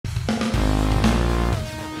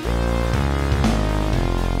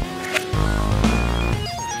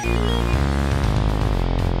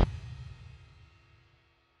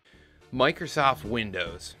Microsoft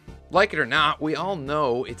Windows. Like it or not, we all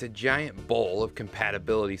know it's a giant bowl of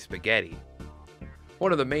compatibility spaghetti.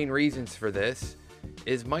 One of the main reasons for this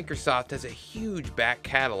is Microsoft has a huge back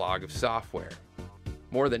catalog of software.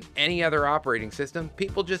 More than any other operating system,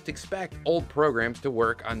 people just expect old programs to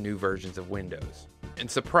work on new versions of Windows. And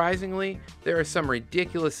surprisingly, there are some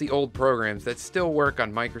ridiculously old programs that still work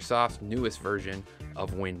on Microsoft's newest version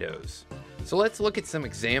of Windows. So let's look at some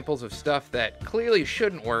examples of stuff that clearly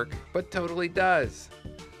shouldn't work, but totally does.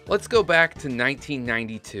 Let's go back to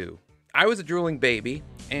 1992. I was a drooling baby,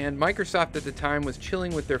 and Microsoft at the time was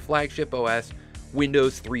chilling with their flagship OS,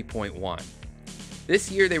 Windows 3.1. This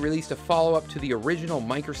year they released a follow-up to the original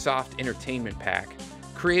Microsoft Entertainment Pack,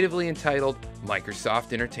 creatively entitled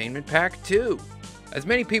Microsoft Entertainment Pack 2. As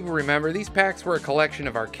many people remember, these packs were a collection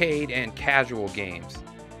of arcade and casual games.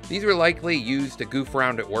 These were likely used to goof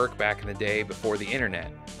around at work back in the day before the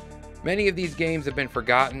internet. Many of these games have been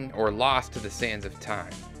forgotten or lost to the sands of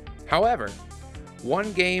time. However,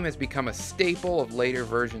 one game has become a staple of later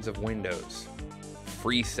versions of Windows: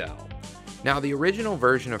 FreeCell. Now, the original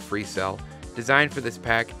version of FreeCell, designed for this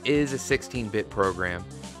pack, is a 16-bit program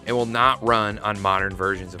and will not run on modern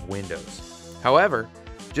versions of Windows. However,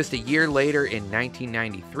 just a year later in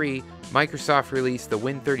 1993, Microsoft released the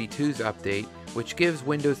Win32's update, which gives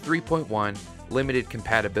Windows 3.1 limited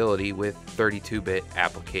compatibility with 32-bit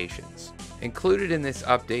applications. Included in this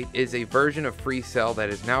update is a version of FreeCell that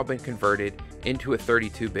has now been converted into a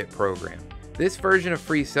 32-bit program. This version of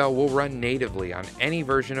FreeCell will run natively on any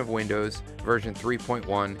version of Windows, version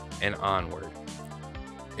 3.1 and onward.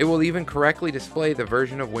 It will even correctly display the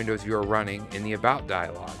version of Windows you are running in the About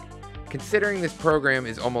dialog. Considering this program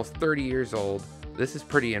is almost 30 years old, this is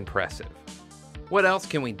pretty impressive. What else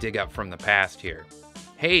can we dig up from the past here?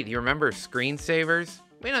 Hey, do you remember screensavers?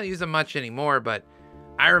 We don't use them much anymore, but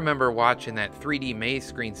I remember watching that 3D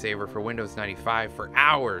Maze screensaver for Windows 95 for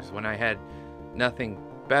hours when I had nothing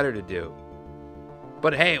better to do.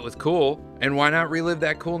 But hey, it was cool, and why not relive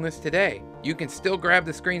that coolness today? You can still grab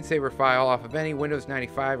the screensaver file off of any Windows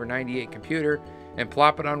 95 or 98 computer and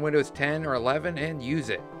plop it on Windows 10 or 11 and use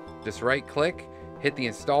it. Just right click, hit the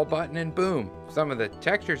install button, and boom. Some of the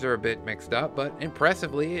textures are a bit mixed up, but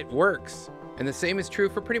impressively it works. And the same is true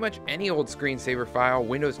for pretty much any old screensaver file,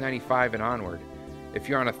 Windows 95 and onward. If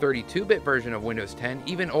you're on a 32-bit version of Windows 10,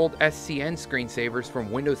 even old SCN screensavers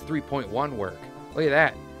from Windows 3.1 work. Look at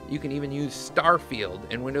that. You can even use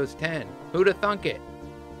Starfield in Windows 10. Who'd have thunk it?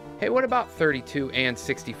 Hey, what about 32 and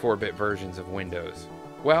 64-bit versions of Windows?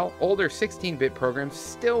 Well, older 16-bit programs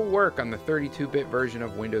still work on the 32-bit version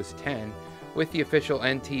of Windows 10 with the official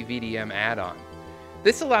NTVDM add-on.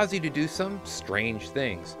 This allows you to do some strange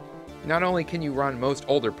things. Not only can you run most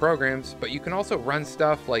older programs, but you can also run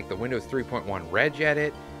stuff like the Windows 3.1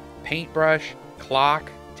 regedit, Paintbrush,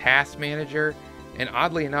 Clock, Task Manager, and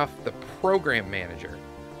oddly enough, the Program Manager.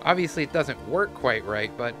 Obviously it doesn't work quite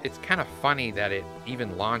right, but it's kind of funny that it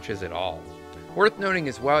even launches at all. Worth noting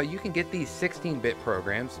as well, you can get these 16-bit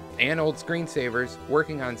programs and old screensavers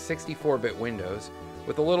working on 64-bit Windows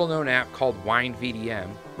with a little known app called WineVDM,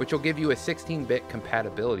 which will give you a 16-bit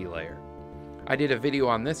compatibility layer. I did a video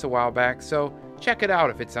on this a while back, so check it out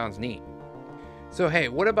if it sounds neat. So hey,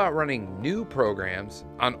 what about running new programs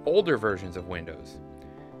on older versions of Windows?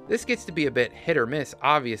 This gets to be a bit hit or miss,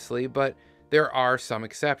 obviously, but there are some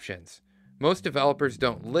exceptions. Most developers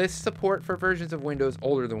don't list support for versions of Windows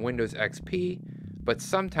older than Windows XP, but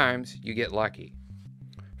sometimes you get lucky.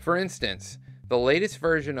 For instance, the latest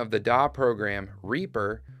version of the DAW program,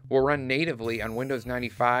 Reaper, will run natively on Windows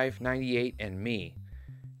 95, 98, and Me.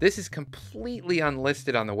 This is completely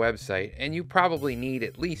unlisted on the website, and you probably need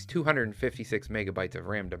at least 256 megabytes of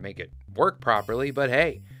RAM to make it work properly, but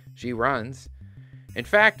hey, she runs. In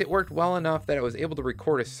fact, it worked well enough that I was able to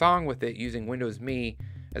record a song with it using Windows Me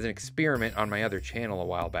as an experiment on my other channel a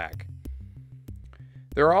while back.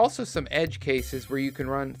 There are also some edge cases where you can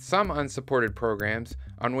run some unsupported programs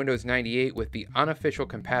on Windows 98 with the unofficial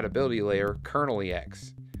compatibility layer, Kernel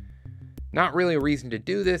EX. Not really a reason to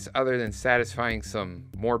do this other than satisfying some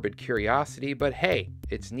morbid curiosity, but hey,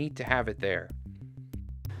 it's neat to have it there.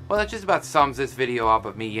 Well, that just about sums this video up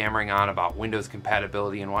of me yammering on about Windows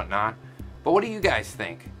compatibility and whatnot. But what do you guys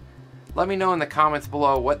think? Let me know in the comments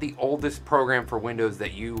below what the oldest program for Windows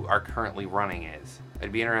that you are currently running is.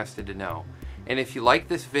 I'd be interested to know. And if you like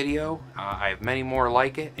this video, I have many more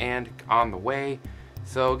like it and on the way.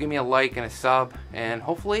 So give me a like and a sub, and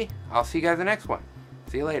hopefully I'll see you guys in the next one.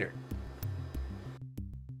 See you later.